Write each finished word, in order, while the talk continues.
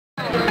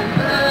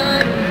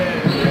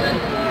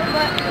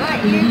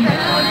Through the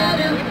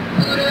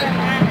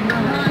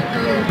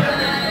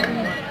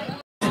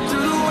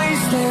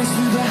wastelands,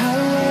 through the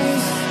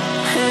highways,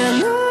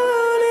 and on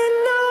we'll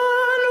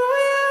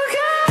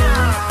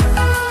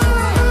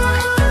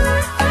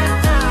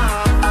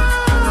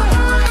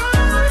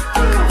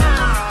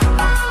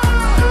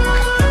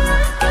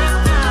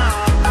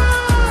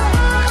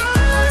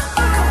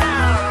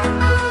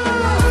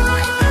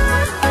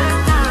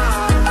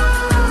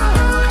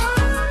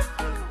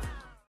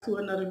to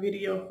another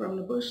video from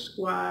the Bush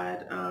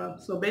Squad.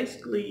 So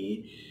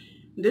basically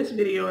this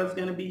video is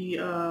going to be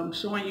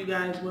showing you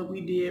guys what we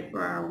did for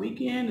our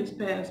weekend this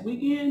past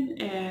weekend,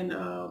 and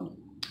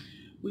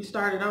we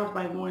started off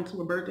by going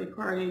to a birthday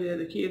party that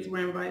the kids were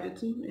invited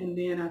to, and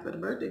then after the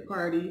birthday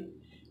party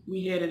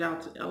we headed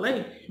out to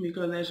LA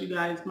because, as you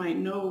guys might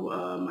know,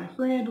 my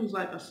friend who's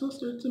like a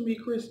sister to me,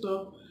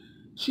 Crystal,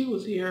 she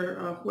was here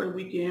for the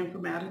weekend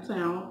from out of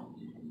town.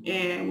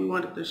 And we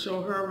wanted to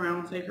show her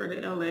around, take her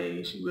to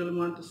LA. She really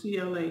wanted to see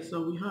LA,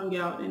 so we hung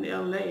out in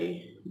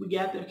LA. We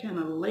got there kind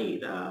of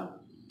late. I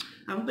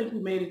don't think we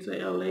made it to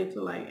LA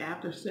till like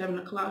after 7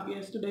 o'clock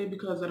yesterday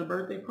because of the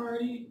birthday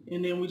party.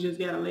 And then we just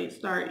got a late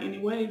start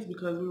anyways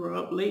because we were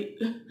up late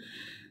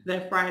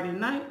that Friday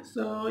night.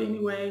 So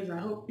anyways, I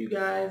hope you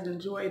guys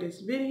enjoy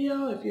this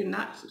video. If you're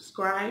not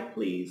subscribed,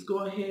 please go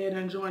ahead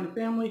and join the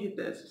family. Hit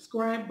that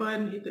subscribe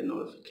button, hit the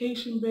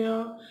notification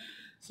bell,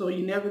 so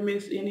you never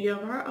miss any of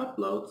our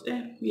uploads.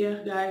 And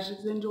yeah, guys,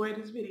 just enjoy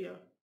this video.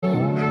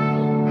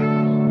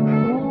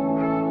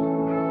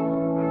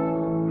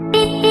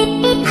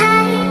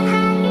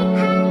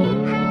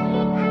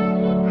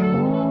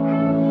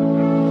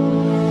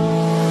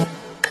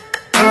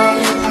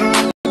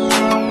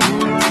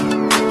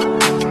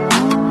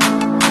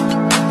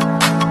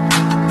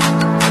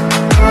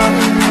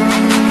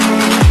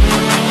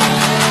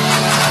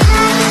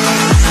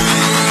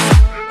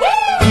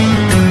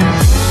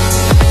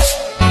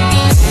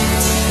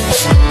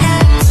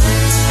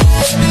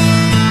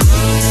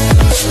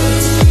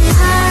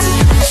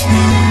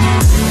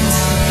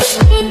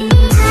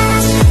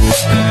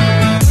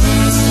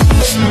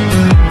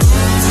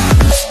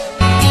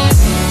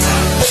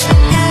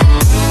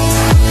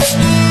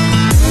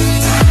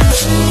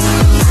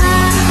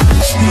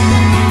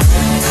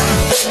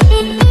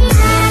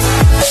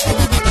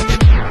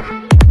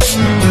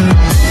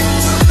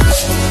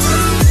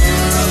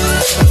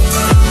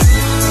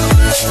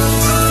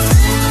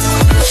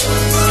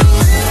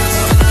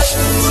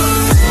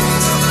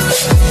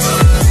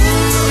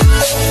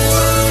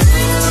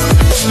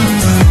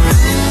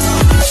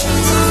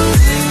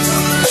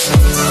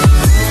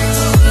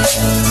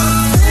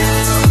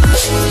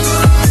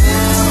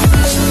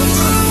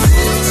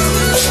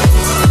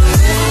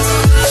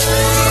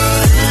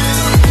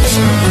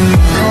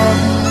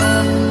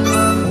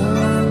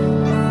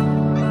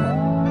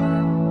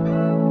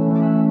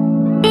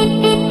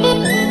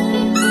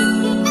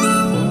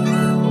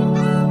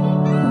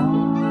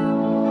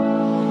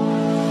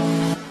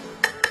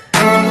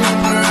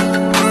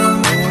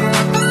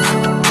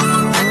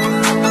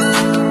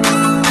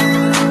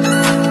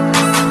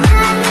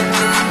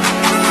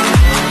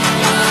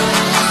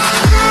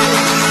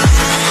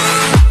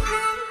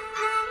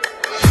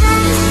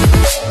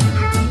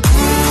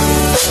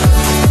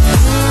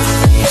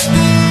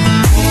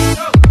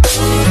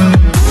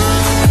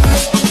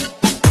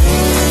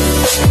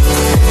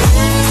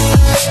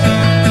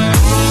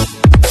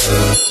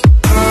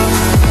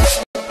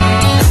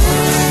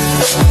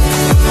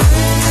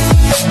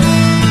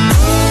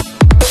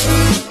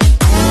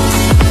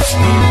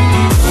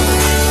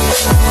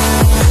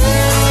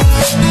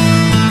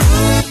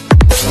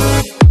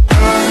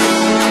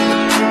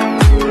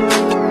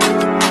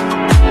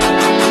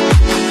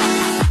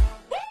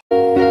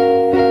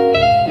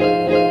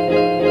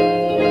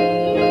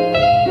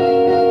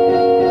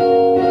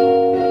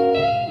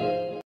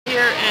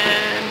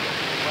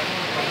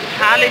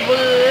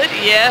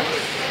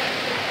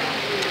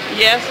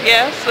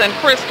 Yes, and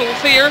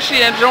Crystal's here.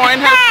 She enjoying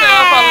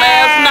herself her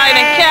last night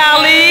in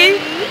Cali.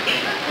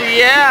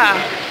 Yeah.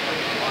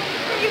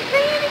 Can you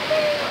see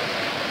anything?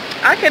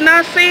 I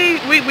cannot see.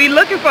 We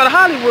looking for the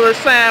Hollywood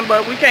sign,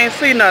 but we can't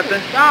see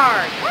nothing.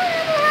 Dark.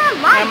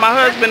 And my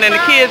husband and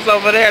the kids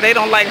over there, they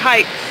don't like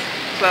heights,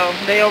 so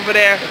they over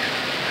there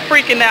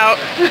freaking out.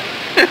 It's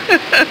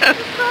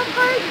so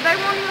crazy. They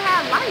won't even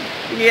have lights.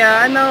 Yeah,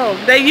 I know.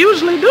 They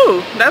usually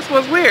do. That's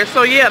what's weird.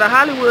 So yeah, the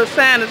Hollywood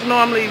sign is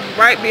normally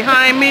right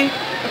behind me,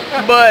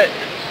 but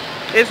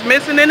it's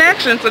missing in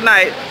action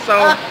tonight. So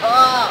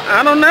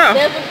I don't know.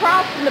 There's a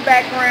cross in the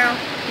background.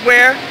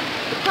 Where?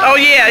 Oh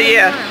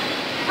yeah.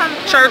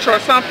 Church or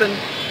something.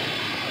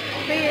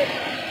 See it?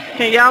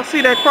 Can y'all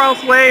see that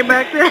cross way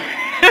back there?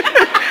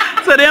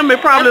 To them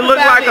it probably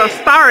looks like a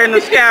star in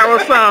the sky or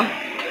something.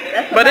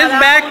 But it's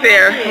back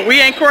there.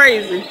 We ain't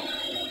crazy.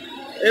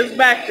 It's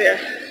back there.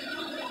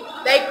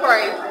 They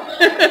crazy.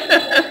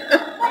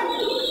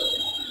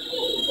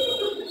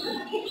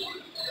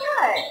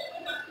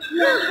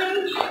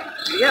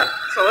 Yep,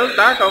 so it's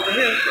dark over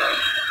here. So.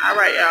 All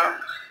right, y'all.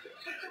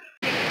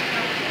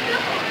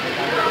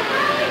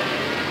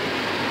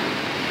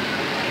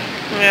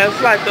 Yeah,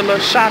 it's like the little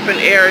shopping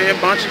area, a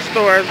bunch of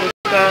stores and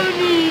stuff.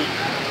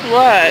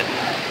 What?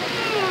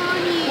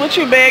 What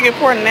you begging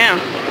for now?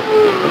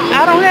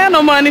 I don't have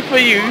no money for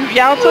you.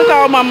 Y'all took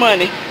all my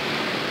money.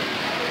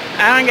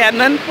 I ain't got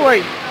nothing for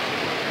you.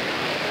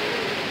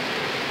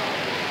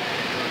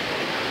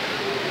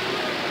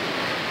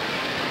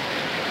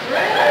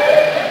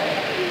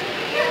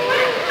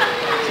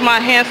 It's my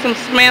handsome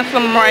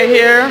smansome right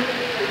here.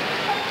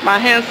 My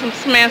handsome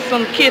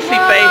smansome kissy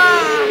face.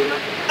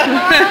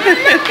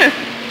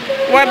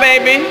 What,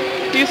 baby?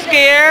 You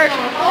scared?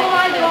 Oh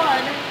my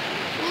God.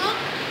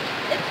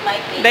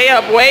 They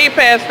up way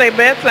past their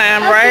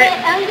bedtime, right?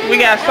 We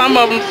got some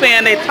of them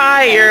saying they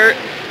tired.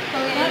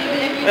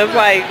 It's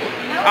like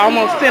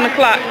almost 10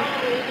 o'clock.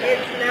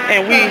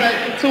 And we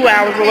 2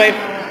 hours away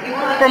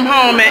from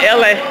home in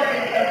LA.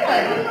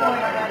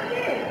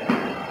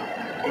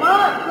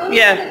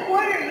 Yeah.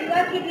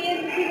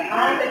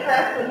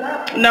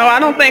 No, I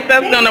don't think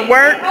that's gonna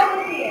work.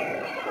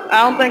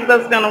 I don't think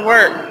that's gonna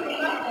work.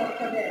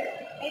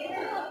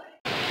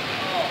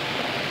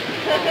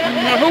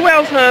 Who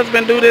else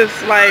husband do this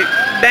like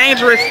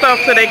dangerous stuff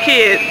to their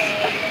kids?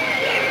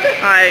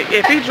 Like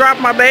if he drop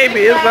my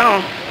baby, it's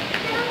on.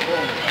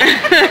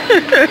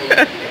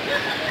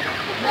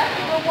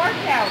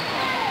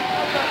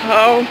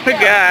 Oh my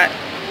God.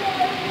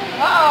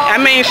 I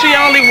mean, she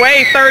only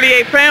weighed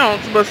 38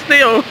 pounds, but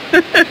still.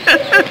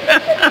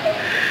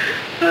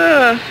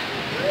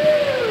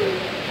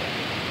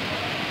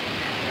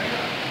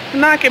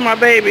 Knocking my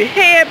baby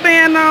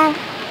headband off.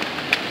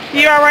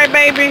 You all right,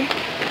 baby?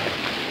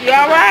 You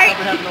all right?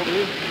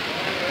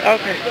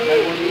 Okay.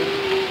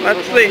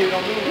 Let's see.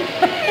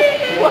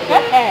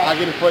 I'll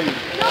get it for you. No,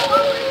 I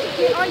want to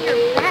get on your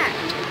back.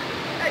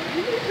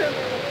 You need to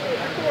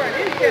record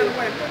any kind of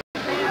way.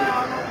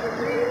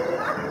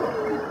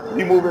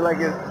 You move it like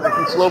it's like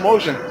in slow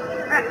motion.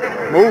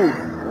 Move.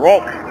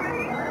 Rock.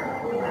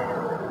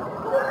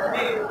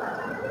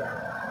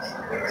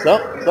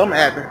 Something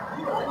happened.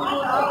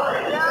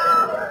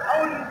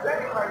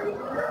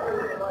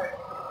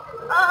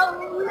 Oh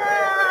no!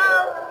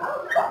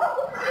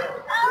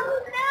 Oh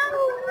no!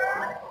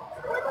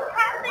 What's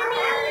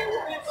happening?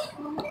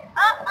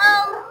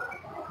 Uh-oh!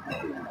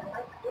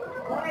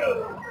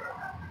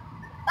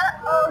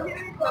 Uh-oh, here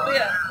we go.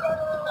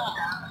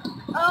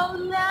 Oh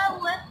no,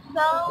 what's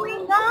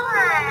going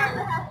on?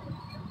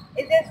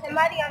 Is there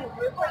somebody on the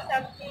roof or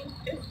something?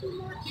 It's too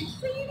much. You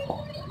see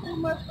anything? Too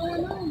much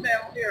going on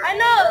down here. I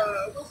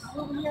know.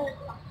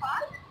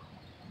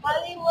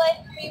 Hollywood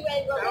Freeway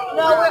Road.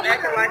 No, I'm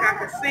acting like I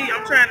can see.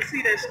 I'm trying to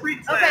see that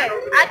street sign Okay,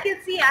 over there. I can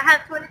see. I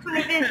have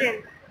 20/20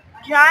 vision.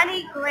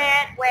 Johnny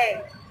Grant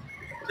Way.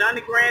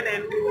 Johnny Grant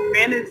and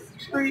Venice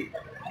Street.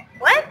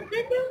 What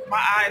did you?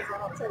 My eyes are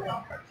on too.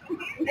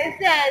 It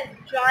says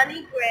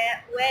Johnny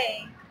Grant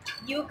Way,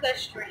 Yucca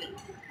Street.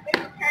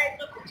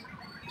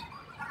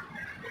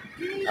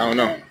 I don't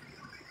know.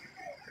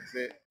 That's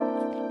it.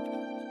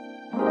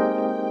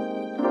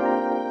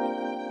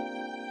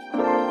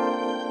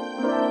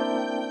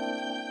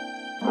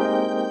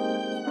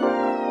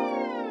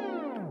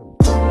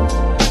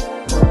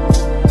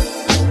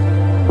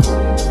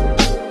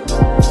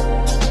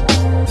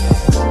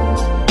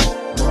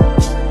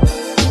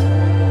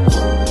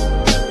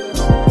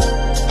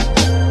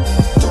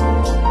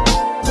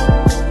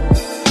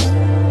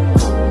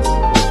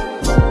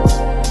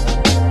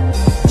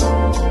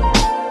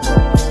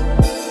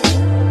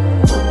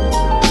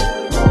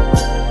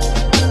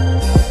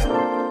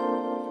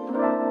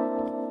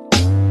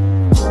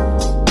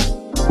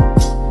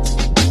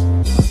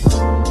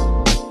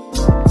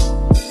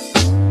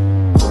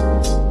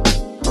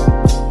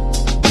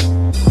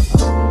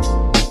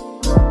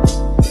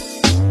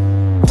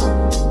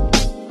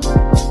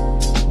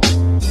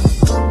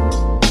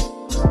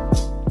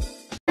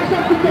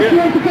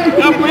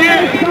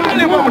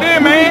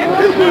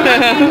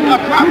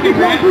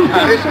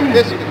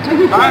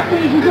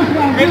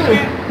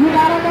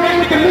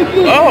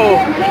 Oh,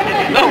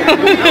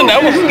 that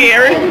was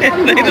scary.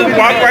 They just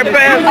walked right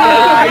past us.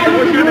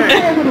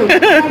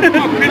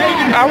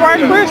 All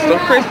right, Crystal.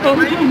 Crystal,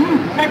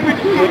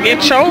 we'll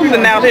get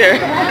chosen out here.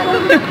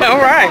 All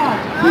right.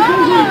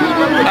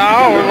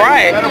 All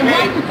right.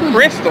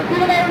 Crystal.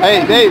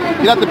 Hey, Dave,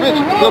 get out the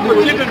picture. Is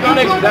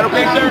that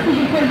okay, sir?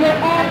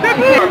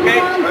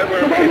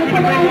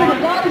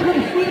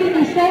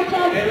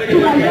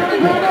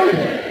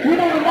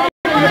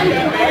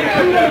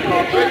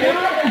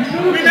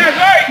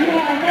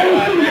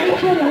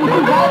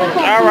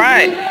 All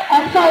right.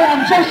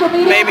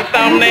 Baby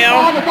thumbnail.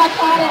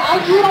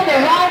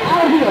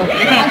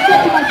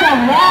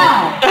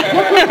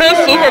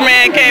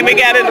 Superman came and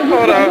got in the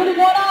photo.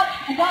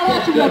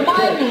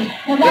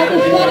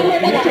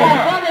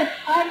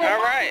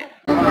 All right.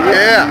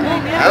 Yeah,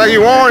 I think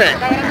you want it.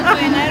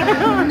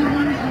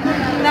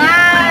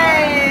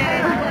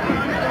 Nice.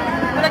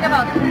 Look at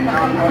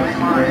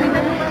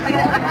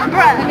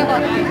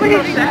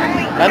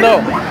I know.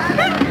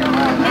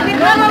 Is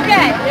it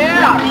okay?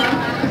 Yeah.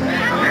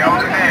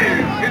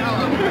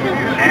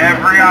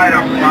 Every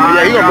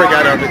Yeah, he gonna break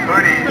out of it.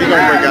 He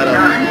gonna break out of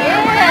it.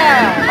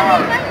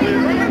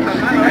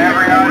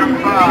 Every item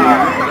 5.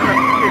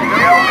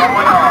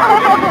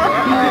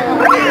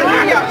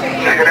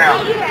 Check it out.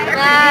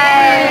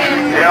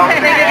 Nice.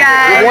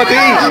 Give one to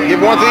each.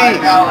 Give one to each.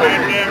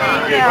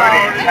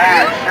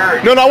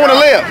 No, I want to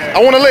live. I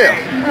want to live.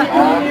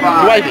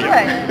 Right here.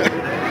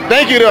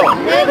 Thank you, though.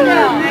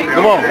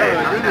 Come on.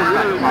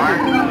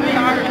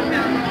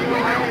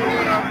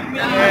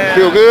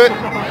 Feel good?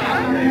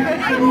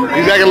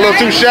 He's acting a little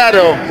too shy,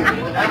 though.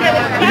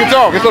 You can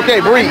talk. It's okay.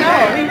 Breathe.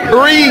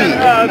 Breathe.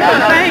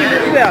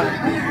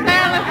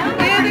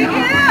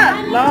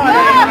 Lord,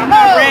 I'm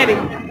not ready.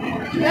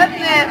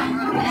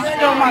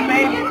 Still my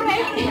baby.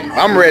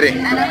 I'm ready.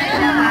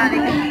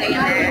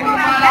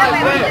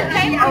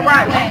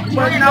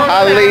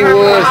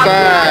 Hollywood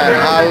sign.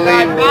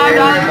 Hollywood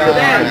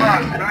sign.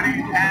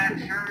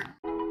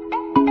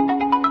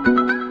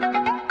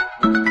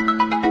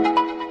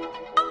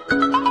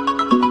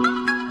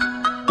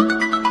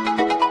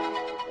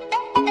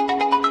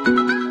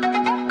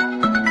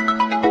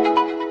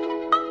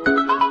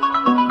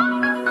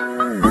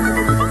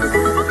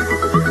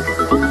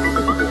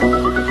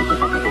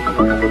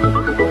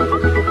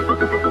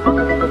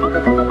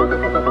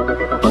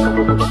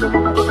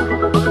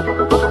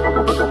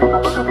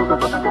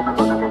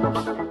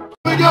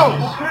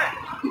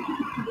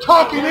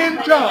 Talking in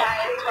tongues.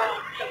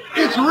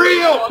 It's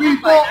real,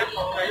 people.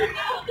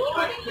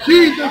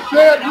 Jesus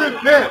said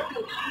repent.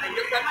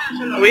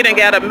 We done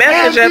got a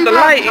message at the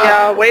light,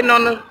 y'all. Waiting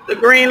on the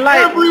green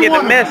light to get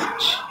a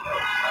message.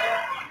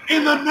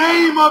 In the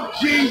name of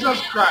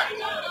Jesus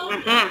Christ.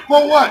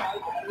 For what?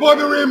 For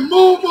the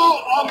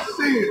removal of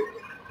sin.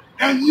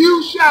 And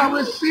you shall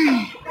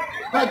receive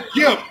the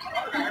gift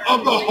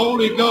of the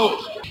Holy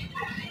Ghost.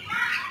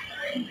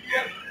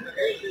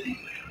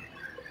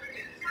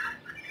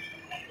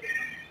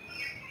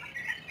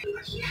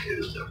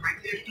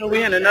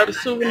 We in another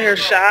souvenir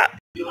shop.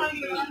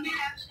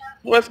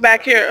 What's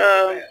back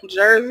here?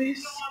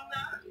 Jerseys.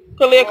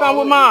 Kalia, come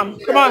with mom.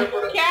 Come on.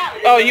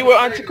 Oh, you were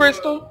Auntie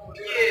Crystal?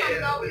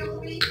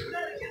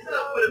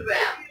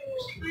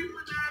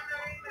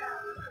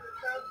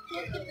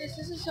 This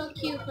is so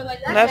cute for like.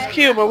 That's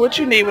cute, but what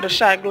you need with a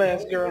shot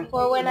glass, girl?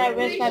 For when I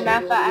rinse my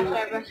mouth out after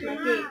I brush my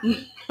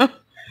teeth.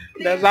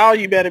 That's all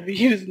you better be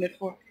using it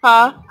for.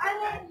 Huh?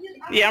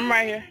 Yeah, I'm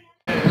right here.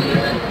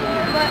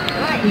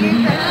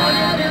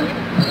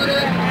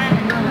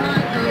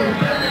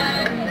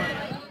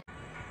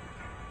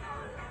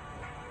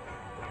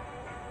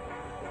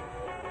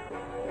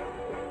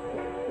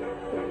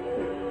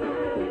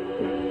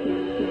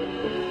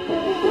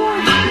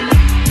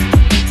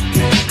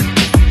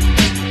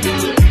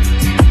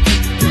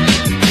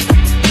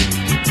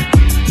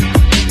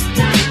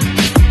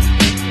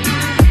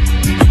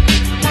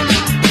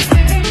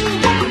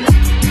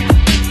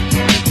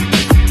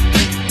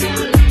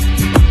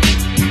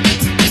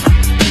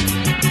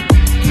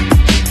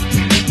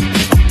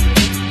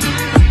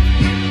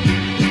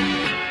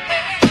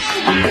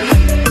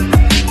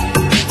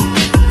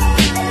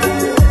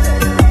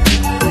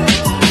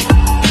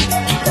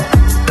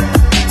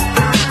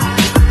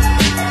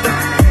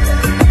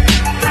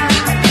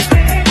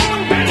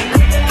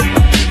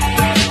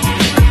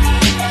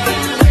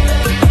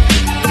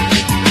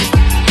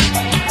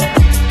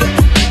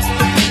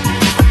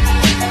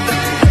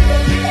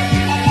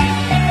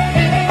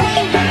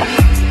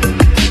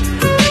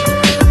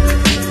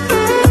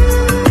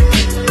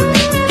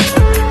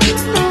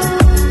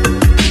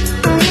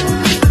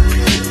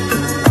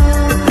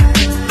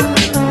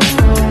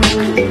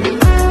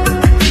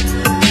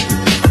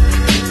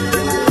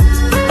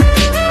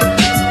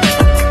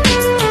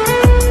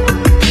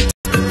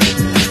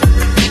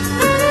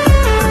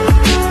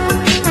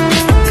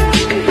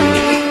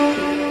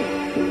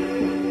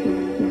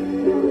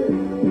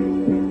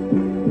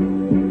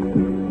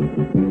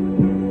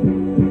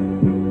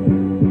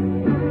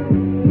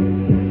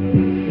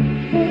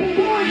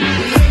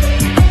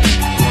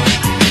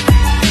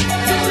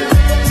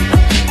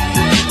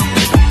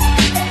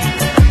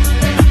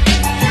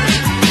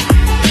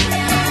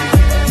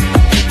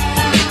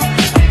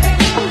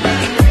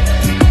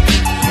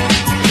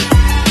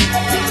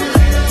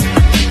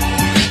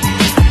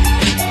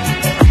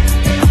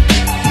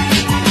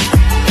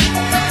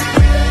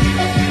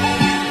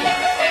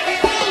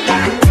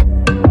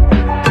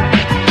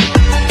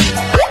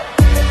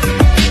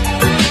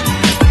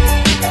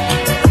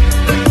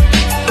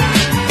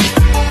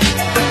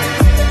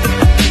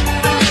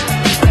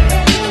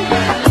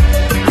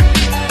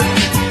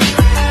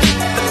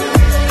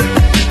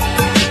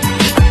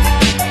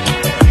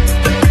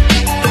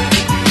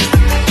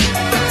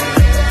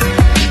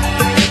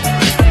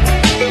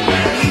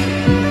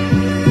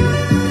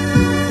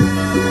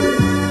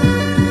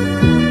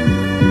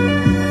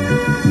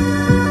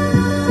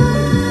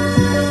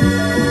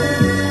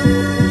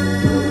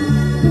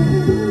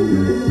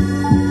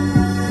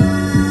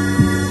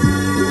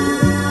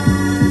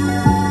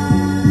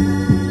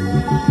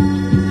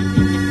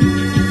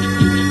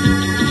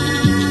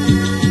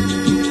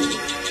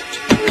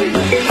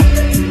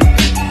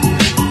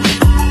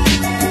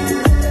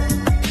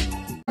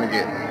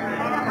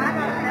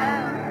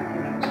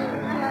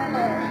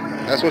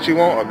 That's what you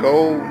want? A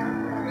gold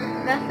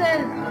That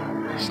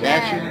says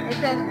statue? dad. It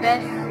says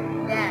best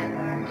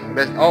dad.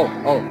 Best,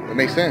 oh, it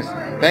makes sense.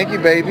 Thank you,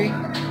 baby.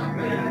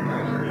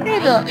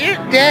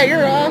 Dad,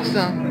 you're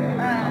awesome.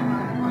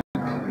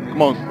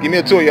 Come on, give me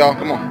a tour, y'all.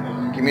 Come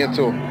on, give me a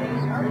tour.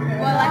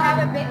 Well, I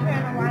haven't been here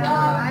in a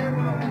while.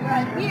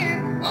 Right here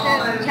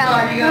says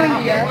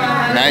California.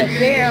 Nice.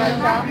 There or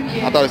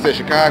something. I thought it said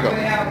Chicago.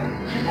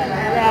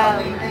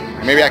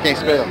 Maybe I can't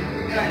spell.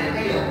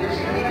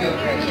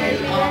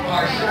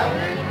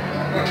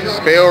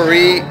 Spell,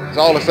 read, it's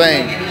all the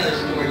same.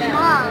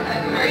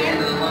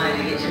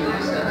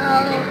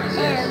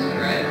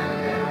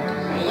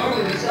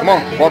 Come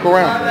on, walk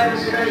around. Oh,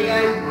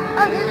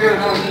 this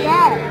one says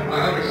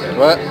dad.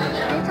 What? This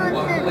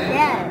one says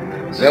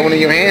dad. That one in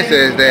your hand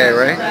says dad,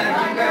 right?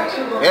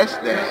 That's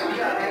dad. This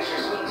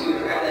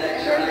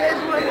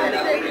one says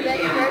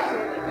next person.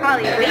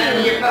 Holly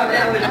Reed.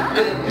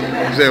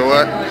 You said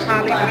what?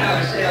 Holly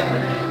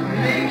Reed.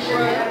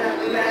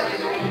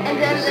 And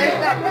then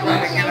there's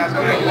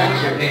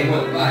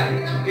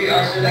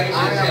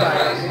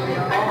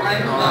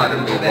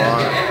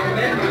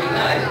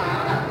that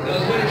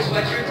Those hooded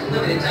sweatshirts,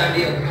 limited time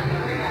deal.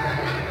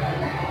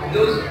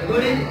 Those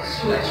hooded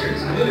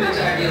sweatshirts, limited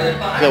time deal at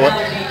 $5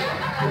 each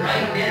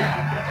right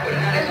now.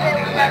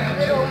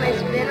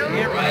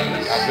 Yeah, right.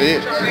 I see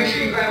it. So make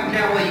sure you grab them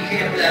now while you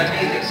can for that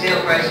amazing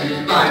sale price of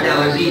just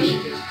 $5 each.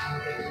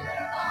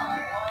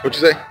 What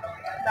you say? No,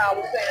 I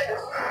was saying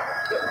this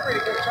is a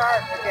pretty good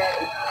charge to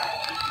get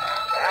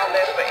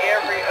outlet for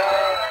every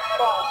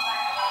phone.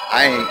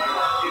 I ain't.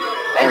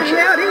 They didn't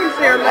have these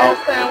here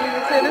last time we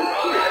was here. This is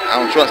cute. I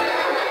don't trust it.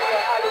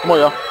 Come on,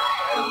 y'all.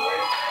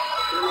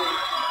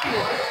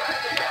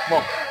 Come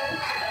on.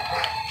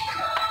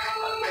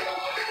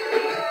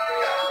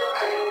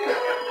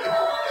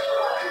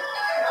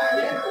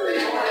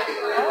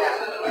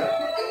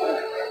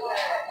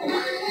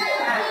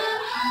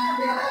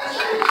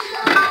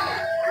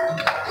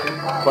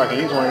 If I can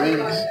use one of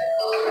these.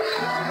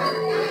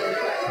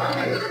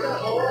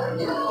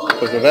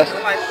 What's the vest?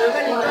 Like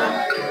this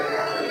one.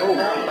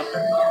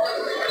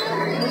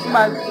 This is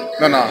my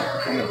No.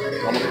 I'm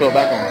gonna fill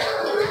back on.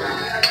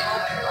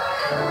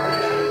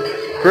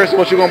 Chris,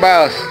 what you gonna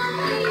buy us?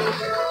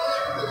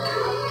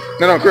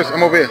 No, Chris,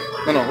 I'm over here.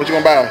 No, what you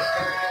gonna buy us?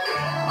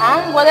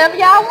 whatever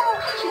y'all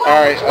want.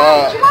 All right,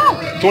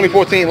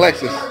 2014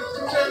 Lexus.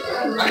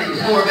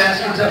 More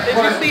baskets up Did you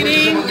front. see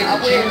these? I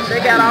wish they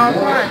got all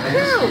one.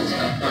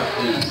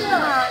 Cute.